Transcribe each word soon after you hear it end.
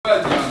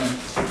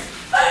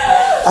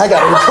I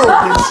gotta record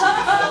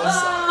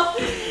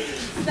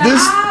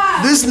this.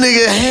 This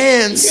nigga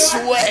hands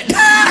sweat.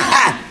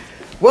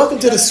 Welcome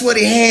to the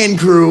sweaty hand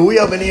crew. We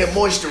up in here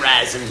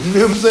moisturizing. You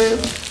know what I'm saying?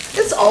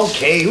 It's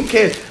okay. Who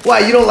cares? Why,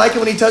 you don't like it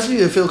when he touches you?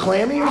 You feel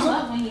clammy or something? I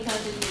love when he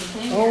touches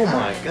me. Oh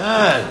my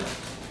God.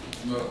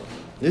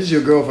 This is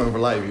your girlfriend for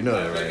life. You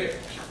know that, right?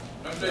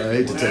 I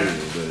hate to tell you,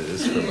 but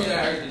it's for life.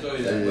 I hate to tell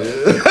you that, but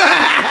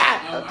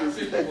I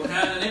see people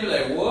behind and they be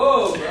like,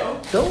 whoa, bro.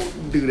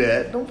 Don't do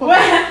that. Don't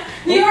What?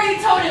 You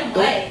already told him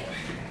what?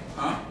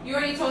 Huh? You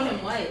already told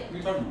him what? What are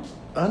you talking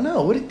about? I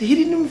know. He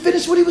didn't even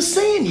finish what he was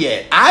saying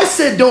yet. I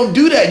said don't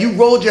do that. You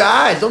rolled your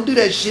eyes. Don't do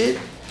that shit.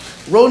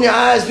 Rolling your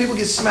eyes, people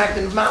get smacked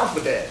in the mouth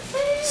with that.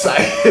 It's like,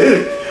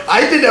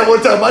 I did that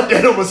one time. My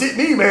dad almost hit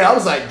me, man. I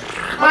was like,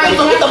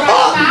 what the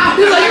fuck?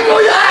 He's like, you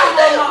roll your eyes,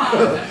 man.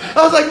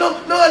 I was like, no,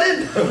 I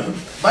didn't.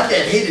 My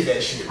dad hated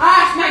that shit.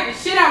 I smacked the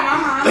shit out of my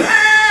mom.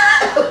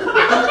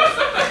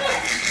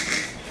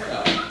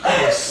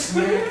 I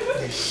smacked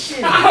the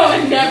shit out. I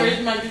would never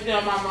smack the shit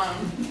out of my mom.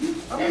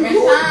 I mean, who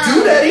would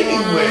do that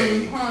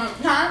anyway?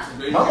 Huh?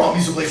 My mom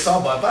used to play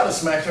softball. If I'd have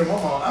smacked her,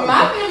 I'd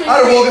My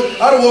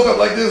have woke up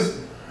like this.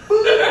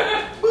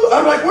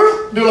 I'm like,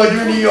 where? They're like,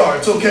 you're in the ER.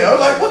 It's okay. I was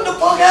like, what the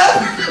fuck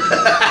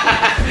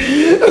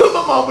happened? My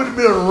mom would have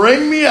been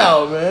ring me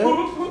out, man.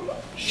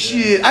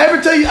 Shit. I ever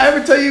tell you? I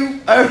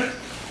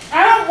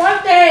don't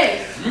want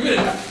that. You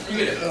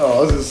get it. Oh, I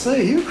was gonna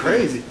say, you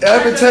crazy. I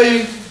ever tell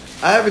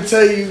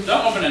you?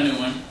 Don't open a new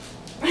one.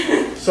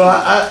 So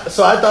I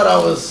thought I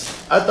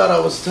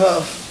was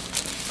tough.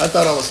 I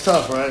thought I was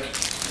tough, right?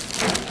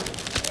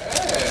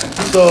 Yeah.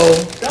 So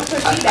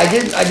I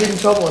get in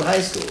trouble in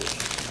high school.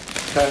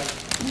 Okay.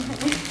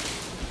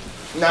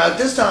 Now at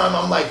this time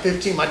I'm like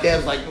 15. My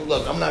dad's like,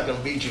 look, I'm not gonna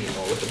beat you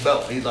anymore with the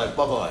belt. He's like,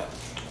 fuck all that.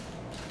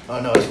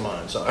 Oh no, it's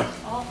mine. Sorry.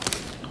 Oh.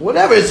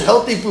 Whatever. It's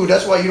healthy food.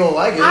 That's why you don't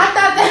like it. I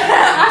thought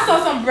that I saw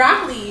some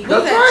broccoli.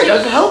 That's right.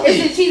 That's healthy.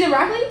 Is it cheese and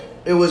broccoli?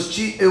 It was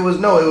cheese. It was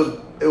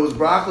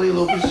broccoli, a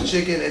little piece of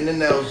chicken, and then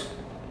there was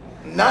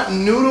not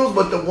noodles,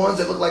 but the ones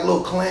that look like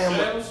little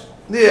clam.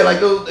 Yeah,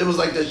 like those. It was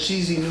like the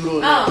cheesy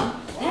noodles. Oh.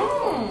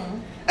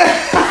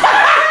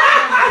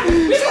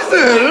 She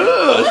said,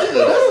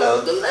 that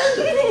sounds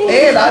delicious.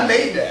 And I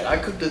made that. I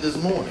cooked it this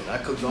morning. I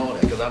cooked all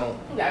that because I don't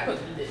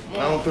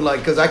feel like,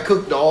 because I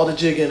cooked all the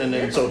chicken and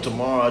then so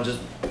tomorrow I'll just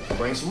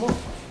bring some more.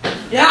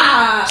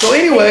 Yeah. So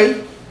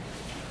anyway,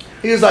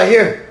 he was like,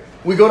 here.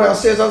 We go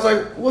downstairs. I was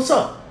like, what's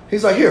up?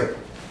 He's like, here.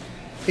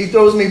 He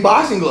throws me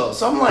boxing gloves.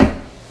 So I'm like,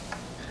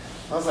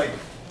 I was like,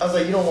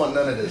 you don't want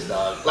none of this,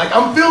 dog. Like,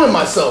 I'm feeling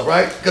myself,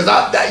 right? Because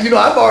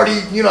I've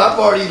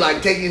already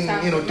like taken,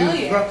 dude.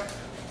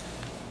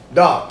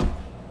 Dog.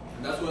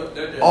 That's what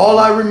they're doing. All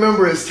I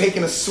remember is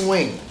taking a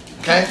swing,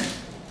 okay?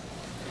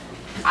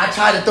 I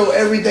tried to throw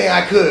everything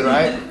I could,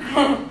 right?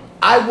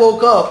 I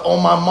woke up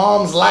on my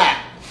mom's lap.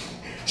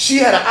 She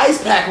had an ice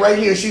pack right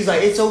here. She's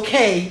like, it's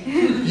okay.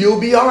 You'll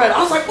be all right.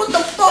 I was like, what the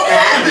fuck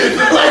happened?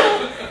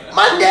 Like,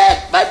 my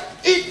dad,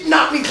 it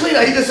knocked me clean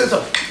out. He just said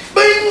some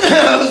bing.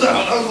 I was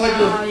like,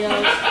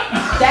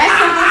 that's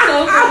something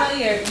so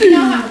familiar. You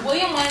know how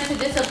William wanted to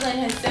discipline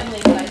his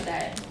siblings like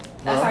that.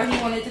 That's how he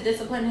wanted to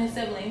discipline his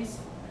siblings.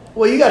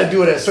 Well, you got to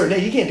do it at a certain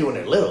age. You can't do it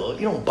when they're little.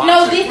 You don't box.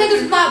 No, these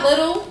niggas is not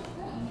little.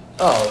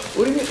 Oh,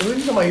 what do you mean? What are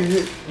you talking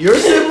about? Your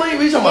sibling? What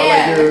are you talking about?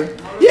 Like your?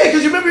 Yeah,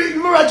 because you remember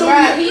I told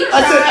you.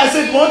 I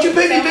said, why don't you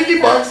pay me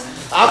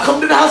 $50? I'll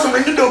come to the house and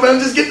ring the doorbell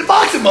and just get the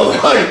boxing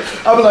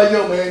motherfucker. I'll be like,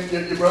 yo, man,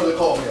 your brother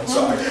called me. I'm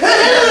sorry.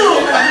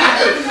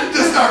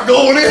 Just start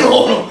going in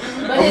on him.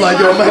 I'm like,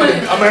 yo, I'm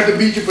gonna have to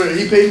beat you for.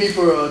 He paid me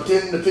for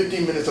 10 to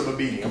 15 minutes of a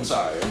beating. I'm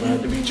sorry. I'm gonna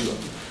have to beat you up.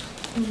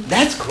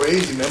 That's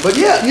crazy, man. But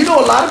yeah, a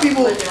lot of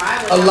people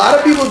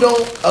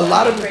don't.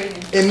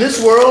 In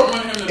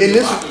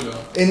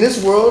this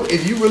world,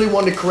 if you really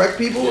want to correct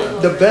people,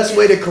 the best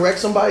way to correct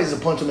somebody is to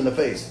punch them in the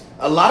face.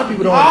 A lot of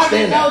people don't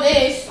understand that.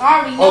 I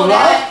already know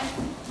that.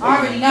 I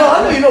already know. No,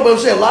 I know you know, but I'm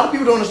saying a lot of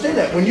people don't understand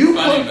that. When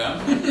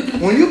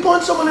you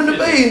punch someone in the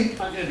face,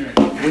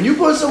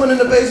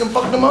 and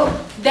fuck them up,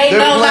 they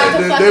know not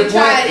to fucking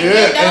try it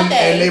again, don't they?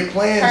 And their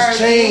plans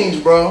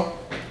change, bro.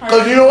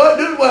 Because you know what?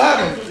 This is what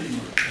happens.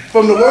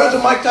 From the words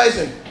of Mike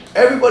Tyson,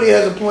 everybody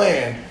has a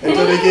plan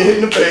until they get hit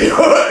in the face.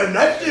 And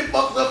that shit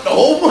fucks up the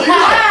whole plan.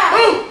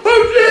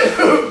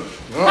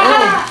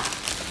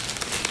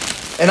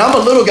 And I'm a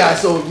little guy,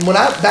 so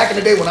back in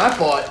the day when I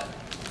fought,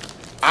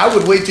 I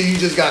would wait till you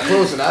just got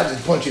close and I'd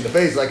just punch you in the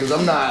face. Like, cause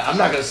I'm not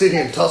gonna sit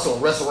here and tussle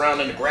and wrestle around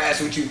in the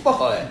grass with you.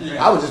 Fuck all that.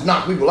 I would just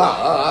knock people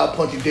out. I'll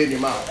punch you dead in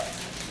your mouth.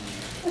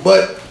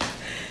 But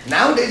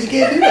nowadays you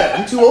can't do that.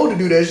 I'm too old to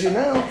do that shit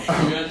now. You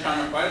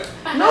trying to fight?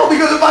 No,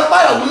 because if I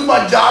fight, I'll lose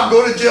my job,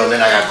 go to jail, and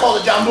then I gotta call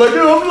the job and be like,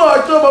 I'm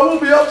locked up, I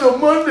won't be out till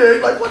Monday.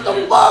 Like, what the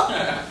fuck? I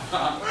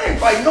ain't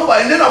fighting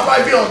nobody. And then I'll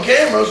probably be on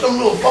camera, some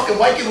little fucking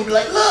white kid will be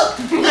like, look,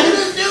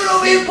 this dude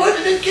over here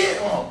punching this kid.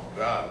 Oh,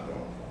 God, bro.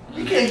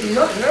 You can't do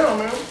nothing now,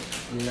 man.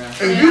 Yeah.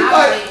 If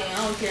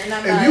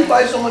you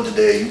fight someone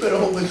today, you better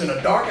hope it's in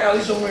a dark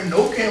alley somewhere,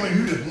 no camera,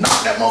 you just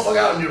knock that motherfucker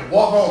out and just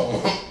walk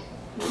home.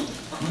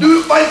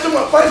 Dude, fight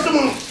someone.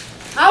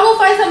 I will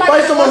fight somebody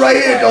fight someone right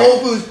here at the Whole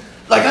Foods.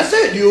 Like I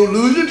said, you'll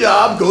lose your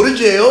job, go to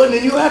jail, and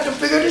then you'll have to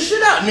figure this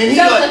shit out. And then he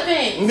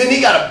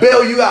got to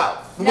bail you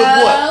out. With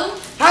what?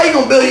 How you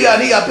gonna bail you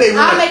out and he got to pay rent?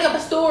 I'll make up a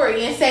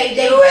story and say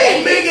you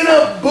ain't making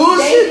up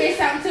bullshit. They did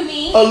something to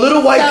me. A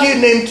little white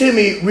kid named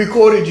Timmy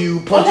recorded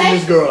you punching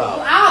this girl out.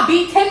 I'll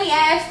beat Timmy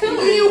ass too.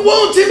 You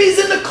won't. Timmy's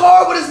in the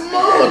car with his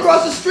mom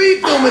across the street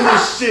filming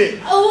this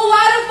shit. Oh, well,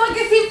 why the fuck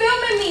is he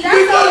filming me?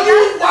 That's because you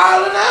was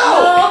wilding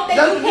out. No,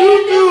 that's what you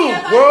do.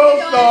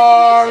 World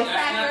star.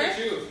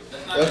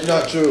 That's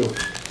not true.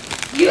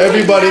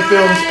 Everybody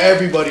films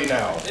everybody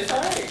now. It's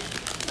alright.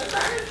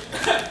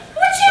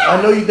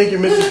 I know you think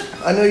you're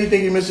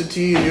Mr.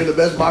 T and you're the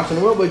best boxer in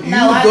the world, but you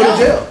go to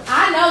jail.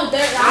 I know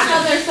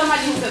there's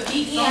somebody who can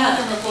beat me up.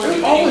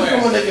 There's always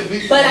someone that can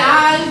beat you. But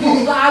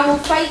I will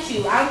fight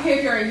you. I don't care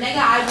if you're a nigga.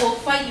 I will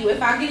fight you.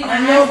 If I get in a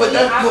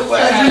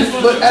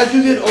but as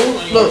you get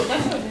older, look.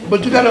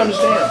 But you gotta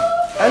understand.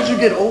 As you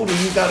get older,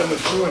 you gotta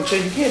mature and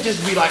change. You can't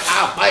just be like,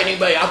 I'll fight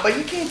anybody. I'll fight.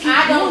 You can't keep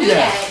I don't do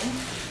that.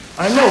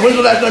 I know. When's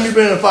the last time you've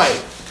been in a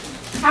fight?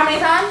 How many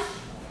times?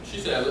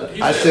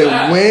 I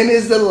said, when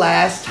is the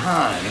last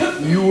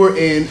time you were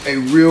in a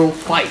real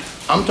fight?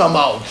 I'm talking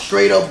about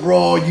straight up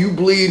brawl, you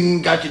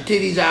bleeding, got your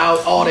titties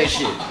out, all that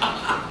shit.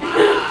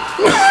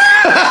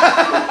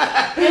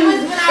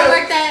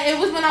 It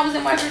was when I was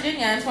in West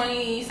Virginia in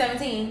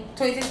 2016.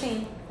 So you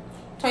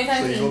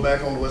go back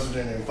home to West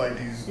Virginia and fight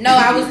these? No,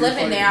 I was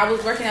living there. I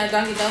was working at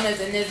Dunkin' Donuts,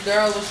 and this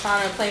girl was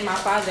trying to play my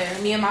father.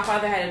 Me and my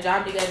father had a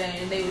job together,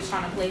 and they was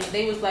trying to play.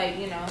 They was like,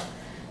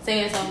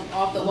 saying some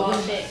off the wall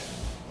shit.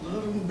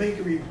 Love them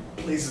bakery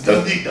places.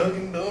 Dunkin'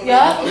 Donuts.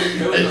 Yeah.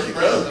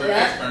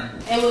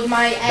 It was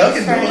my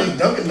ex-friend.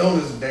 Dunkin'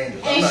 Donuts is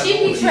dangerous. And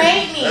she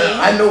betrayed me.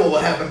 I know what will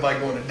happen by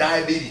going to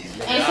diabetes.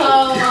 And so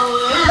it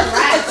was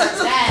right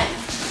for that.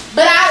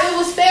 But it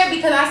was fair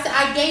because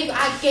I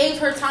gave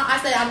her time. I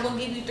said, I'm going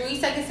to give you 3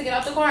 seconds to get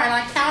out the car. And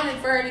I counted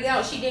for her to get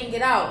out. She didn't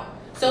get out.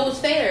 So it was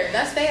fair.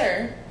 That's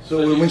fair.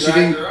 So when she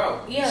didn't her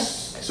out. Yeah.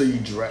 So you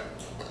dragged.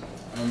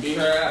 And beat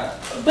her out.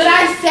 But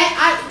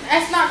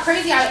that's not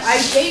crazy. I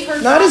gave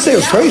her. No, I didn't say it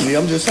was crazy.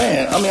 I'm just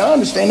saying. I mean, I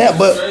understand that,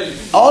 but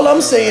all I'm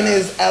saying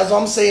is,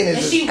 I'm saying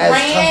as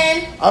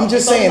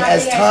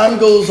time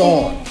goes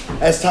on,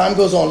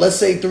 let's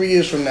say 3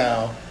 years from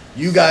now,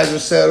 you guys are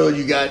settled.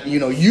 You got,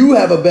 you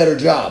have a better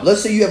job.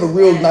 Let's say you have a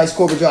real nice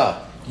corporate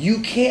job.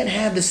 You can't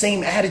have the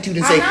same attitude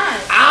and say,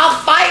 I'll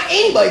fight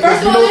anybody,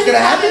 because you know what's going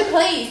to happen?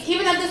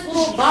 Even at this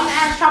little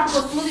bum-ass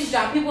tropical smoothies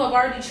job, people have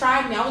already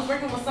tried me. I was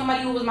working with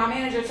somebody who was my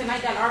manager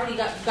tonight that already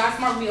got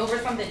smart with me over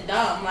something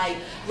dumb. Like,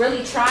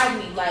 really tried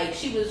me. Like,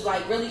 she was,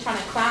 like, really trying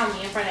to clown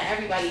me in front of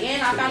everybody.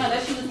 And I found out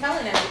that she was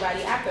telling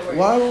everybody afterwards.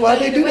 Why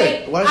they do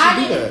that? Why did she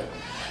do that?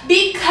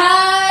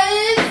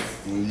 Because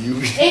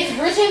it's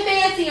rich and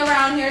fancy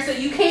around here, so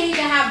you can't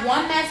even have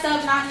one mess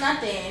up, not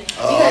nothing.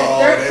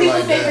 Because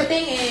people's favorite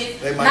thing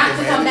is not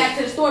to come back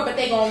to the store, but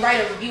they gonna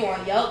write a review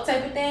on Yelp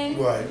type of thing.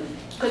 Right.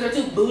 Because they're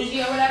too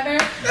bougie or whatever.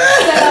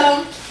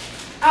 So,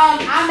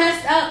 I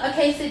messed up a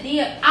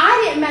quesadilla.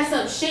 I didn't mess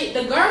up shit.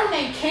 The girl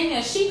named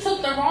Kenya, she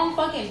took the wrong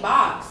fucking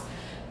box.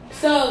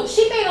 So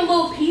she made a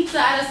little pizza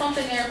out of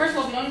something there. First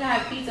of all, we don't even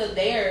have pizza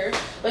there,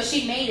 but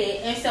she made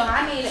it. And so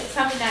I made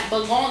something that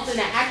belonged in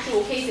the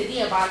actual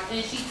quesadilla box,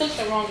 and she took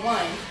the wrong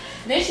one.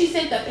 Then she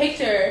sent the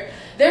picture.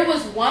 There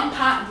was one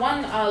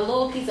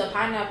little piece of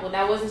pineapple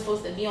that wasn't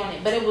supposed to be on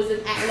it, but it was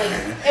it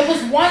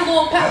was one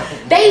little.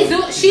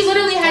 She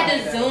literally had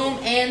to zoom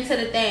into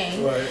the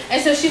thing, right.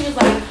 And so she was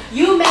like,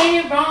 "You made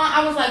it wrong."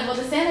 I was like, "Well,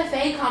 the Santa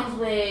Fe comes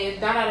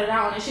with da da da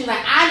da," and she was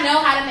like, "I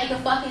know how to make a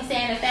fucking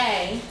Santa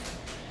Fe."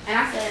 And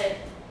I said,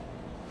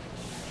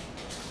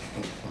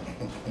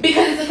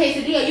 because it's a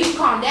quesadilla, you can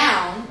calm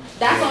down.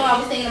 That's all I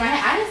was thinking in my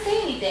head. I didn't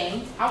say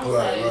anything. I was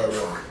right.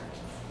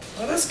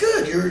 Well, that's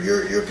good.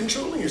 You're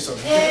controlling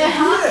yourself. You can't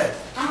do that.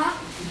 I'm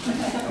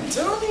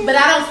telling you. But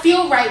I don't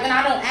feel right when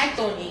I don't act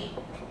on it.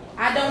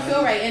 I don't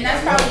feel right, and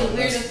that's probably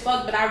weird as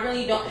fuck. But I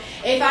really don't.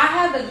 If I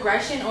have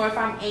aggression or if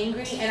I'm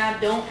angry and I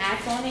don't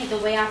act on it the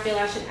way I feel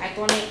I should act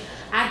on it,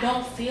 I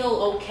don't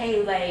feel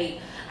okay. Like.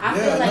 I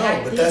feel like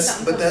I did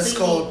something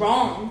completely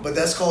wrong. But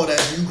that's called,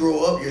 as you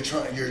grow up, you're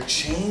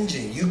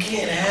changing. You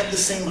can't have the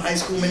same high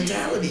school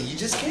mentality. You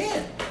just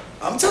can't.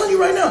 I'm telling you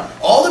right now.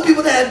 All the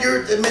people that had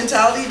your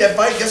mentality that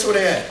fight, guess where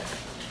they at?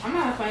 I'm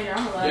not a fighter.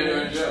 I'm a lover. Dead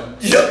or in jail.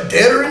 Yep,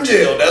 dead or in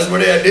jail. That's where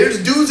they at. There's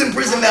dudes in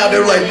prison now.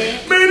 They're like,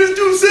 man, this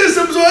dude said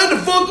something, so I had to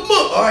fuck him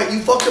up. All right,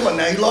 you fucked him up.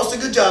 Now you lost a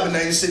good job, and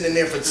now you're sitting in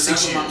there for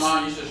 6 years. My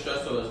mom used to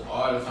stress to us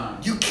all the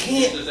time. You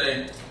can't. She used to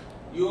say,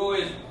 you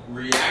always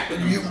react.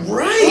 You're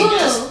right.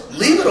 Just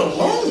leave it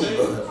alone.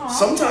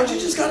 Sometimes you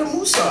just gotta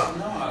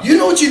moosa. You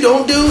know what you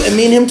don't do? And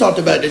me and him talked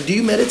about it. Do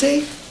you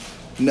meditate?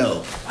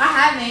 No. I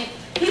haven't.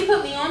 He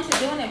put me on to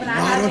doing it, but I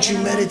haven't. Why don't you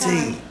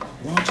meditate?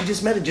 Why don't you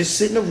just meditate? Just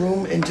sit in a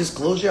room and just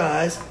close your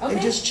eyes and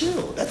just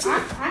chill. That's it.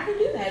 I can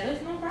do that.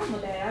 There's no problem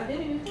with that. I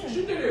did it before.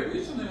 She did it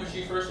recently when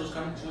she first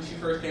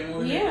came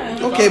over. Yeah.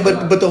 Okay,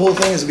 but the whole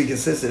thing is to be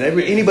consistent.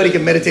 Anybody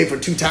can meditate for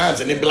 2 times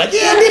and then be like,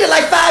 yeah, I did it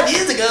like 5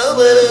 years ago,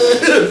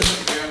 but.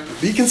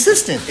 Be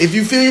consistent. If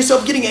you feel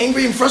yourself getting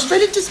angry and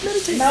frustrated, just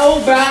meditate.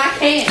 No, bro, I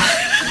can't.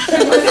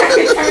 When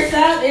it turns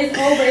up, it's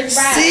over. It's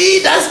right.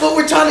 See, that's what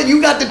we're trying to.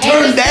 You got to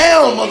turn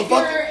down,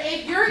 motherfucker.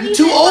 If you're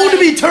too old to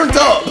be turned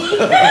up. I was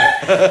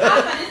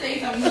about to say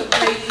some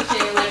crazy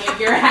shit. Like, if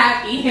you're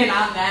happy and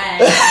I'm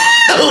mad,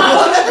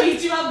 I'm gonna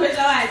beat you up, put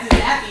your ass is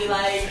happy.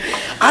 Like,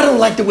 I don't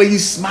like the way you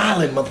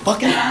smiling,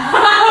 motherfucker.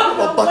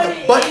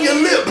 Motherfucker, button your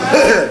lip.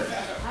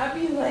 I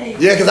be like,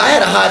 yeah, because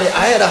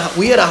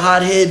we had a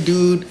hothead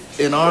dude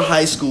in our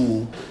high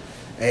school,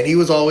 and he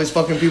was always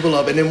fucking people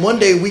up. And then one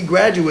day we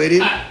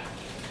graduated,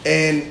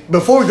 and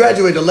before we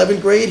graduated,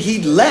 11th grade,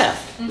 he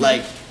left. Mm-hmm.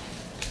 Like,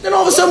 then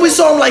all of a sudden we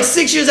saw him like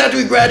 6 years after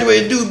we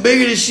graduated. Dude,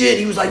 bigger than shit.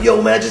 He was like, "Yo,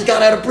 man, I just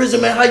got out of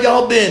prison, man. How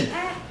y'all been?"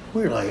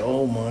 We were like,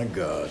 "Oh my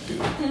god,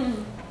 dude."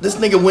 This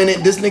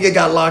nigga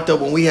got locked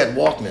up when we had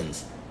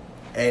Walkmans,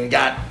 and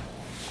got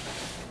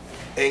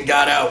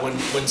out when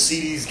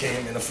CDs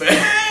came in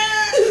effect.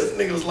 This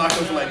nigga was locked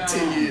up for like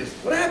 10 years.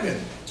 What happened?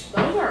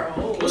 Those are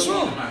old. What's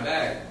wrong? In my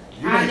bag.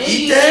 You gonna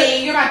eat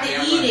that? You're about to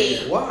eat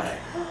it. Why?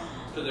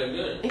 Because they're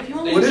good. If you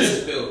They what just is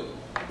it? spilled.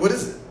 What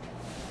is it?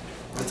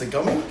 It's a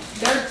gummy?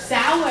 They're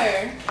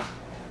sour.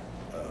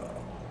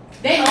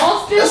 They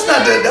all spill. That's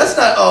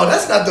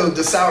not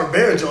the sour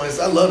bear joints.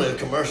 I love the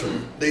commercial.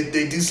 They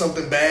do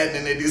something bad and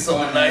then they do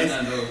something nice.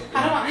 I don't.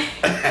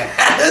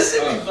 That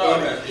shit be Sour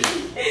funny. Patch Kids.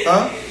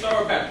 Huh?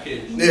 Sour Patch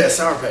Kids. Yeah,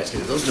 Sour Patch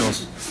Kids. Those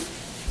joints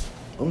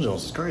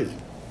is crazy.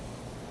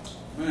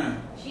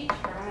 Man. She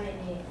tried it.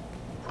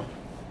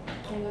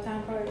 Can go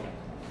time for it?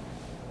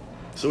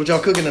 So what y'all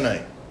cooking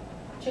tonight?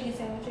 Chicken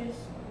sandwiches.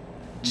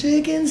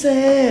 Chicken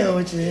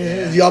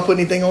sandwiches. Yeah. Y'all put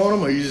anything on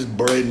them or you just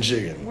bread and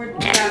chicken? We're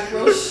got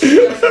roast.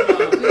 We got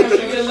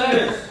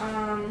lettuce.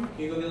 Can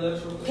Can you go get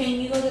lettuce real quick?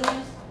 you go get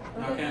lettuce?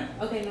 No, I can't.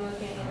 Okay, no, I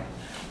can't either.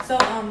 So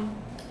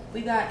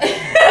we got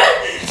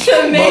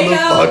tomato.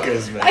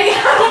 Motherfuckers, man. I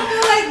don't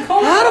feel like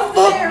going How the over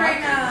fuck- there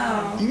right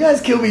now. You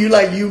guys kill me. You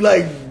like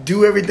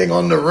do everything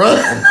on the run.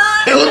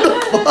 What the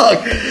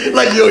fuck?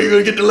 Like, yo, you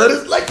gonna get the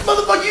lettuce? Like,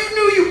 motherfucker, you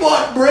knew you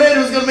bought bread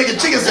and was gonna make a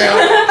chicken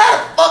sandwich.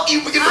 How the fuck you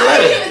forget the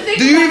lettuce?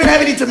 Do you even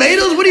have any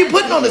tomatoes? What are you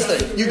putting on this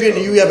thing?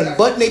 You having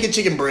butt naked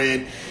chicken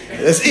bread.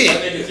 That's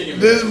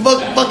it. This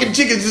fucking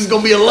chicken's just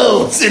gonna be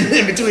alone sitting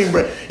in between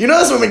bread. You know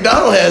that's what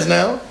McDonald's has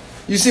now.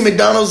 You see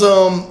McDonald's,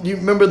 you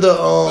remember the,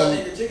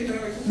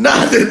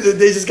 nah,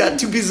 they just got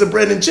 2 pieces of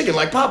bread and chicken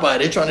like Popeye.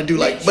 They're trying to do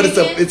like, but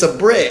it's a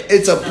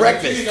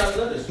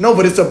breakfast. No,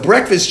 but it's a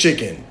breakfast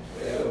chicken.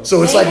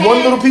 So it's like one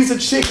little piece of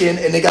chicken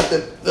and they got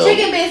the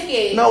chicken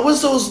biscuit. No,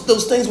 what's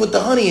those things with the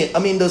honey,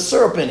 the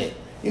syrup in it?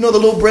 You know the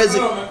little breads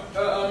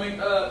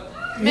McMuffin.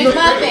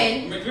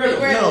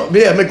 No,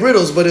 yeah,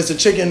 McGriddles, but it's a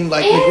chicken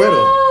like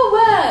McGriddle.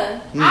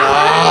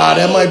 Nah,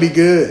 that might be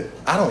good.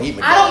 I don't eat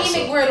McGriddle. I don't eat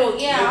McGriddle.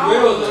 Yeah,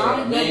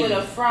 I'm good with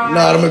a fry.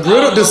 Nah, the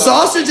McGriddle, the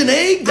sausage and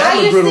egg, that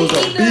McGriddle's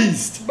a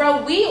beast.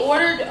 Bro, we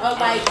ordered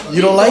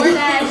You don't like it?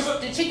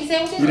 The chicken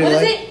sandwiches. You didn't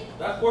what is like it?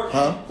 That's pork.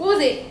 Huh? What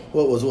was it?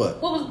 What was what?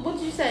 What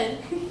did you say?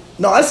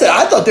 No, I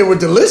thought they were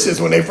delicious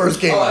when they first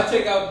came out. I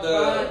take out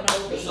the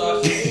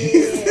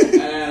sausage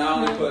and I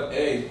only put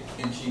egg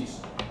and cheese.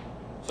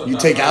 You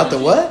take out the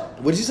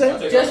what? What did you say?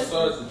 Just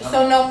so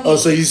no meat. Oh,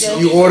 so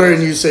you order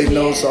and you say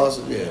no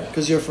sausage? Yeah,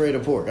 because you're afraid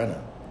of pork. I know.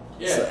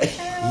 Yeah. I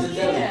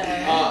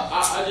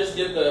just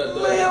get the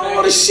man,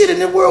 all the shit in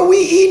the world we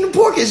eating,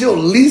 pork is your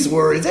least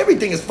worries.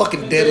 Everything is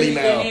fucking deadly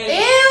now.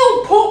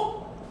 Ew,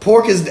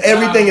 pork is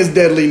everything is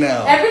deadly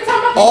now. Every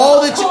time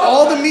all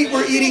the meat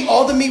we're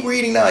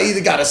eating now either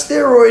got a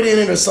steroid in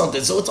it or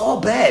something. So it's all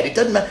bad. It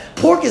doesn't matter.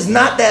 Pork is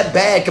not that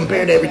bad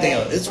compared to everything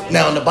else.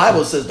 Now in the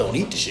Bible it says don't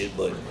eat the shit,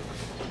 but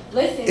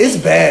listen, it's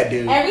bad,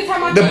 dude. Every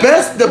time the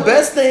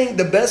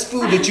best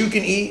food that you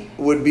can eat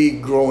would be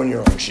growing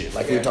your own shit.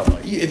 Like we were talking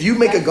about. If you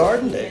make a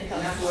garden,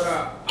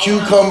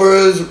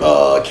 cucumbers,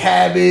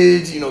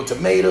 cabbage,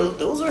 tomatoes,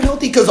 those are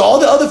healthy. Because all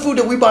the other food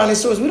that we buy in the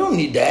stores, we don't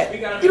need that.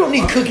 You don't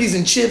need cookies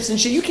and chips and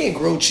shit. You can't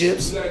grow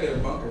chips. You gotta get a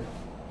bunker.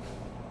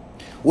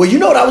 Well, you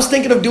know what I was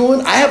thinking of doing?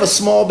 I have a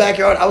small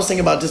backyard. I was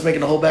thinking about just making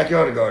the whole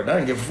backyard a garden. I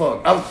didn't give a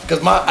fuck.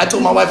 Because I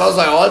told my wife, I was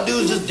like, all I do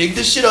is just dig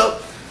this shit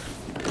up,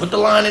 put the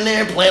line in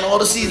there, plant all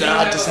the seeds, and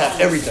I just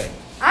have everything.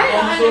 I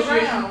don't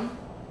understand.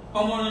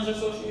 Homeowners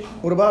Association?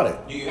 What about it?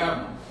 Do you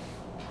have one?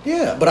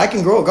 Yeah, but I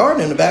can grow a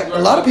garden in the back. A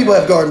lot of people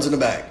have gardens in the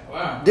back.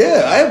 Wow.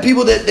 Yeah, I have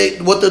people that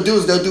what they'll do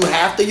is they'll do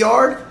half the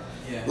yard.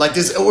 Yeah. Like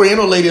this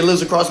Oriental lady that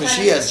lives across from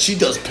me, she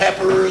does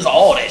peppers,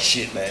 all that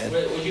shit, man.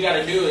 What you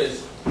gotta do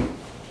is,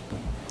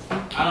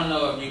 I don't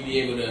know if you'd be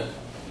able to,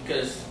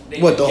 because they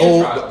do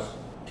chemtrails.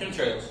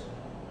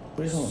 What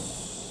are you talking about?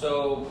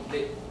 So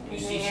you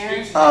see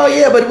streets. Oh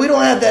yeah, but we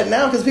don't have that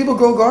now because people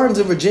grow gardens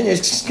in Virginia.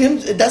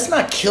 That's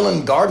not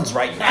killing gardens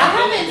right now. I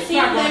haven't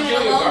seen them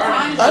in a long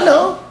time. I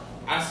know.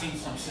 I've seen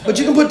some stuff. But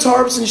you can put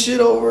tarps and shit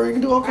over. You can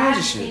do all kinds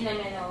of shit. I've seen them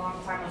in a long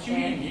time. What you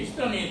mean? You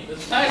still need the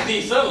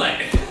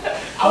sunlight.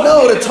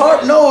 No, the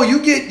tarp. No, you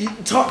get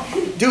tarp.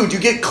 Dude, you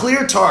get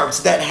clear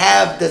tarps that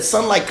have the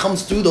sunlight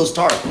comes through those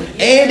tarps,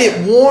 and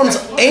it warms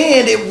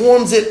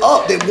it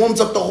up. It warms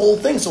up the whole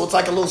thing, so it's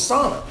like a little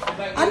sauna.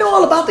 I know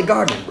all about the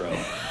gardening, bro.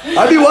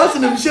 I be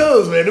watching them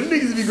shows, man. Them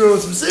niggas be growing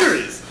some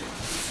serious.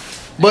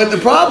 But the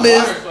problem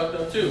is,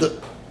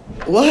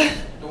 what?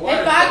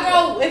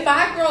 If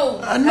I grow,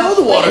 I know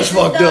the water's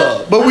fucked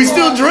up, but we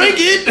still drink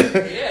it.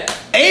 Yeah.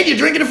 And you're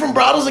drinking it from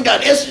bottles and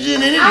got estrogen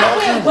in it. I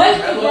can't wait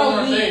to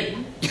grow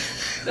weed.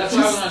 That's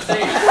what I was gonna say.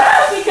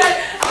 Because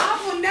I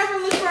will never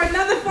look for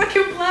another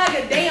fucking plug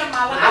a day in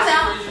my life.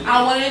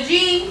 I want a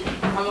G.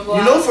 I'm gonna go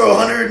out. For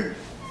 100,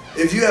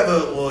 if you have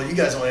you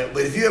guys don't have,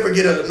 but if you ever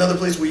get another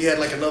place where you had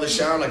like another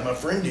shower, like my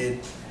friend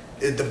did,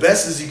 the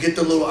best is you get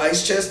the little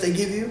ice chest they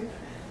give you.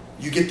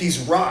 You get these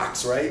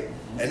rocks, right?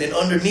 And then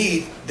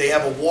underneath, they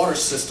have a water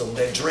system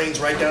that drains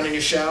right down in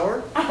your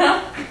shower.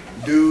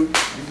 Dude, you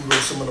can grow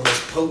some of the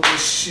most potent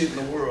shit in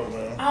the world,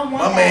 man.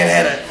 My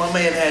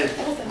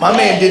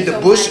man did the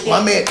bush.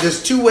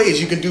 There's two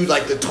ways you can do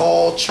like the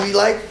tall tree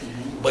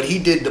but he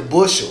did the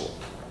bushel.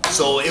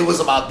 So it was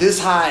about this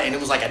high and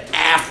it was like an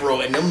afro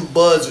and them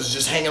buds was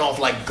just hanging off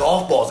like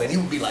golf balls and he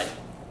would be like,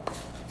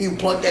 he would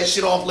plug that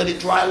shit off, let it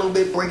dry a little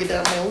bit, break it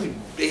down, man.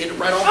 They hit it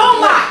right off. Oh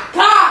my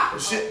God!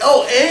 Shit.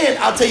 Oh, and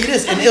I'll tell you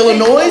this: in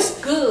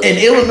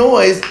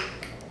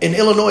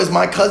Illinois,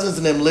 my cousins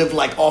and them live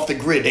like off the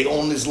grid. They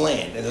own this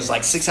land, and there's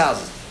like 6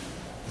 houses.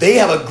 They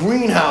have a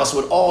greenhouse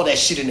with all that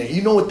shit in there.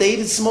 You know what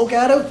they smoke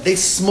out of? They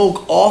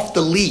smoke off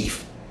the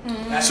leaf.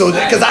 So,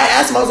 because I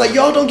asked him, I was like,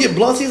 "Y'all don't get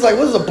blunts?" He's like,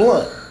 "What is a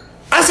blunt?"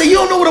 I said, "You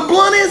don't know what a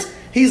blunt is?"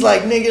 He's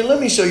like, "Nigga, let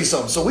me show you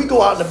something." So we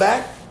go out in the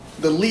back.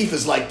 The leaf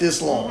is like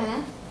this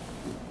long.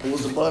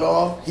 Pulls the bud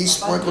off. He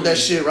sprinkled that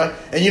shit, right?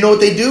 And you know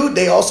what they do?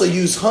 They also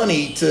use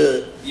honey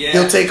to... Yeah.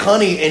 He'll take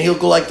honey and he'll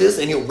go like this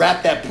and he'll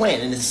wrap that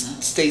plant and it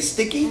stays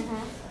sticky.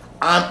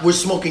 We're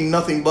smoking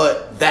nothing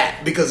but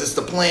that because it's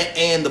the plant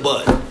and the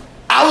bud.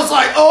 I was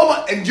like, oh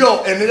my... And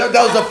that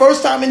was the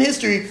first time in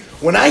history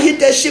when I hit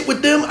that shit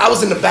with them, I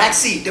was in the back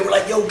seat. They were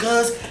like, yo,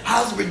 cuz,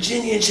 how's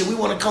Virginia and shit? We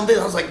want to come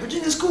visit. I was like,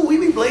 Virginia's cool. We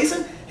be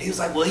blazing. He was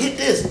like, well, hit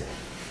this.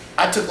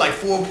 I took like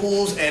 4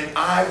 pulls and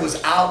I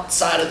was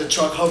outside of the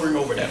truck hovering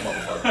over that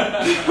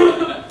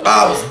motherfucker.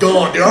 I was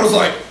gone, dude. I was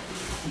like,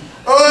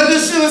 oh,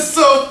 this shit is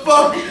so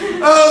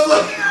fucking. I was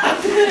like,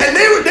 and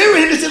they were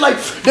hitting this shit like,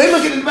 they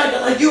looking in the back,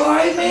 they're like, you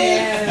alright,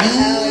 man?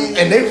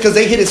 Yeah. And because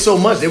they hit it so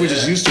much, they were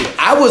just used to it.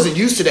 I wasn't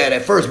used to that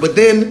at first, but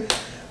then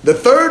the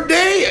third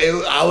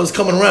day, I was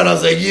coming around, I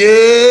was like,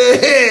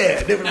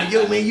 yeah. They were like,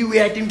 yo, man, you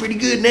reacting pretty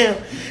good now.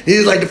 He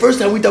was like, the first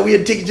time we thought we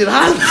had to take you to the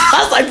hospital.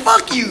 I was like,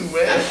 fuck you,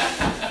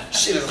 man.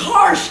 Shit is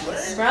harsh,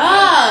 man.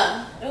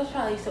 Bruh. It was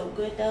probably so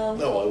good, though.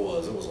 No, it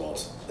was. It was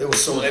awesome. It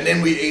was so... And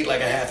then we ate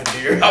like a half a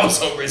deer. I was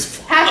hungry as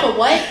fuck. Half a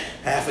what?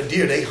 Half a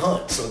deer. They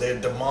hunt. So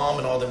the mom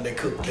and all them, they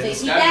cook. They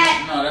eat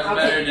that? No, that's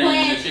better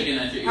than the chicken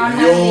that you eat. I'm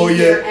having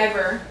deer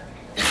ever.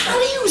 How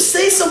do you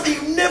say something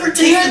you've never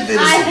tasted venison?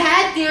 I've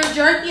had deer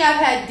jerky.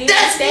 I've had deer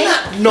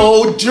steak.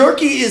 No,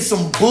 jerky is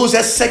some bullshit.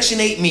 That's Section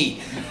 8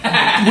 meat.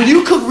 When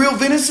you cook real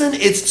venison,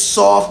 it's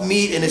soft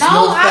meat and it's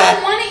no fat. I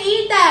don't want to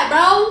eat that,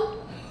 bro.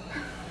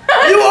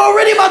 You were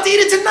already about to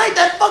eat it tonight.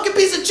 That fucking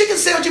piece of chicken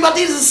sandwich you about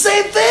to eat is the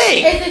same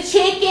thing. It's a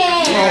chicken.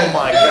 Oh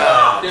my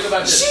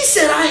God. She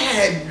said I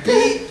had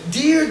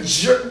deer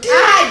jerky. I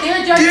had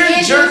deer jerky.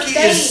 Deer jerky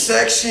is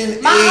Section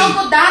 8. My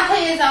Uncle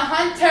Dante is a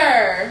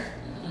hunter.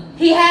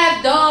 He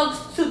had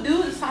dogs to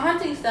do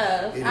hunting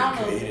stuff. He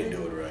didn't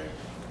do it right.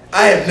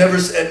 I have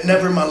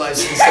never in my life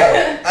seen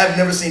stuff. I've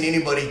never seen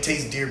anybody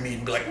taste deer meat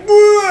and be like,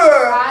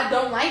 whoa. I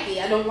don't like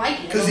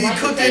it. Because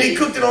he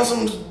cooked it on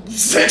some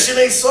Section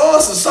 8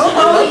 sauce or something.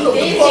 I don't know what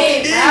the fuck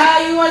he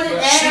did. You wasn't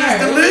there. She's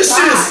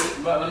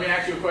delicious. But let me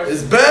ask you a question.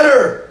 It's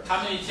better.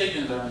 How many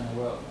chickens are in the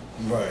world?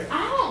 Right.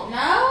 I don't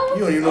know.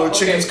 You don't even know where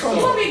chickens come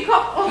from. You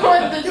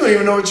don't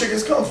even know where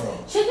chickens come from.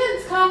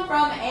 Chickens come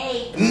from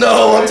eggs.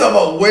 No, I'm talking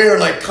about where,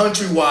 like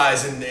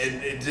country-wise, and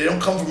they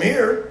don't come from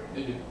here.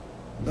 They do.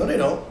 No, they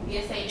don't.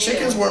 Yes, they do.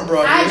 Chickens weren't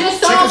brought here. I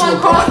just saw them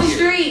across the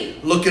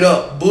street. Look it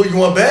up. Boo, you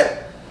want to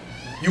bet?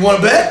 You want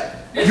to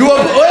bet? You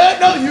want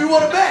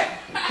to bet.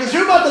 Because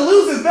you're about to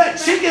lose this bet.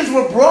 Chickens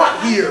were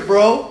brought here,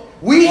 bro.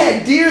 We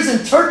had deers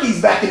and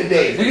turkeys back in the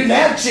day. We didn't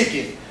have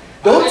chicken.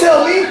 Don't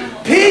tell me.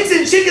 Pigs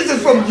and chickens are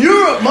from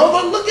Europe,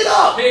 motherfucker. Look it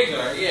up. Pigs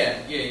are,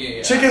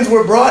 yeah. Chickens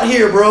were brought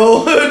here,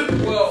 bro.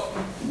 Well,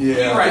 yeah.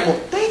 You're right.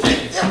 Thank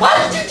you. Why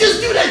did you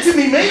just do that to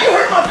me, man? You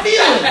hurt my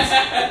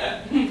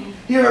feelings.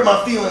 You hurt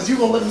my feelings. You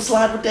gonna let him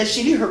slide with that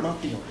shit? You hurt my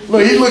feelings.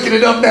 Look, he's looking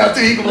it up now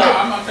too. He can like,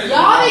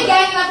 y'all be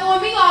ganging up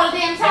on me all the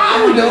damn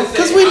time.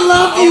 Because we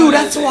love you.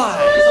 That's why.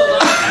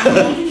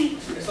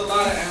 It's a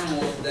lot of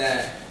animals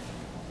that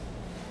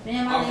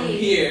are from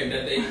here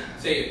that they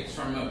say it's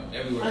from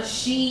everywhere. A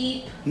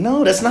sheep.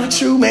 No, that's not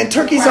true, man.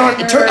 Turkeys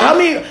aren't. How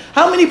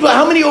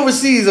many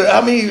overseas?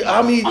 How many?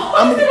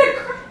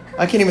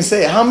 I can't even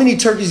say it. How many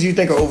turkeys do you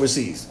think are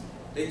overseas?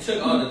 They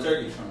took all the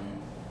turkeys from here.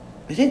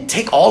 They didn't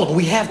take all of them.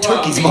 We have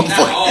turkeys,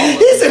 motherfucker.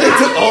 He said they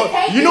took all.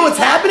 You know what's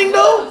happening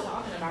though?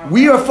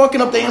 We are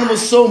fucking up the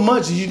animals so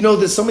much. You know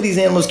that some of these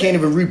animals can't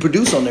even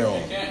reproduce on their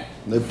own.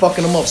 They're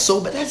fucking them up so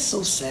bad. That's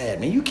so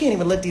sad, man. You can't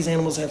even let these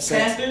animals have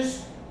sex.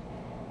 Panthers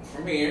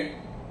from here.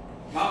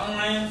 Mountain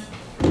lions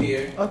from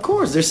here. Of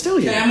course, they're still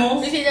here.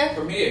 Camels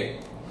from here.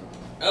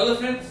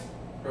 Elephants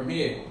From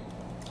here.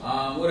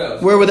 What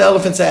else? Where were the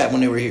elephants at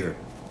when they were here?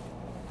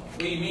 What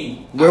do you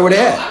mean? Where were they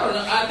at? I don't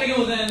know. I think it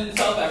was in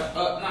South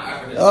Africa. Not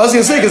Africa. I was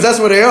gonna say because that's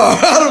where they are.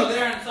 So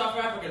they're in South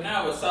Africa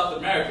now, but South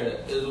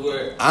America is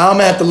where. I'm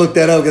gonna have to look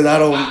that up because I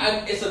don't.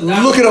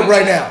 Look it up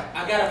right now.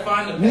 I gotta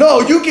find the. No,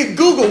 you can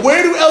Google.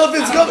 Where do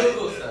elephants come?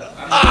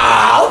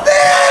 Oh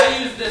man! I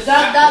use this.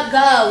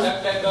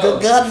 Go.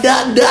 Dot.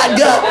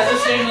 That's a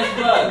shameless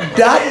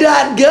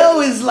plug.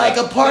 Go is like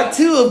a part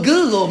 2 of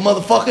Google,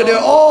 motherfucker. They're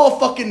all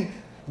fucking.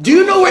 Do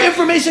you know where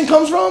information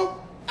comes from?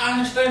 I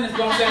understand this,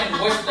 but I'm saying,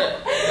 what's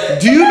the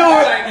Do you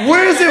know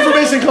where does the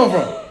information come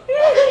from?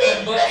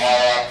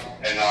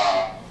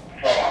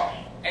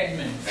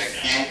 Edmund. The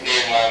King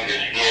Edmund is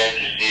here to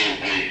see you,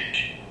 please.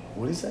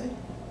 What did he say?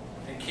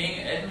 The King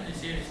Edmund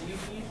is here to see you,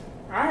 please?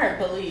 I heard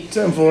police.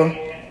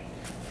 10-4.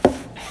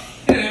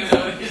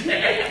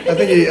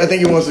 I think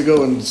he wants to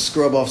go and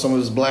scrub off some of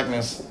his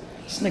blackness.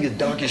 This nigga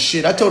dark as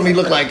shit. I told him he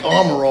looked like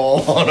armor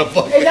all on a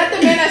fucking. Is that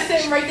the man that's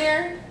sitting right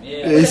there?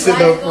 Yeah, he's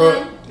sitting up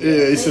front.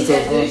 Yeah, he sits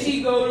up front.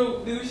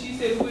 Did she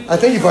say I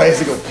think he probably has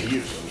to go pee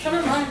or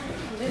something. Come on,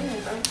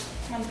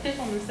 I'm piss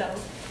on myself.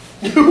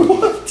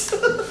 What?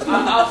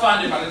 I'll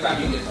find it by the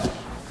time you get back.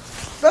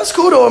 That's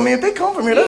cool though. I mean, if they come from here,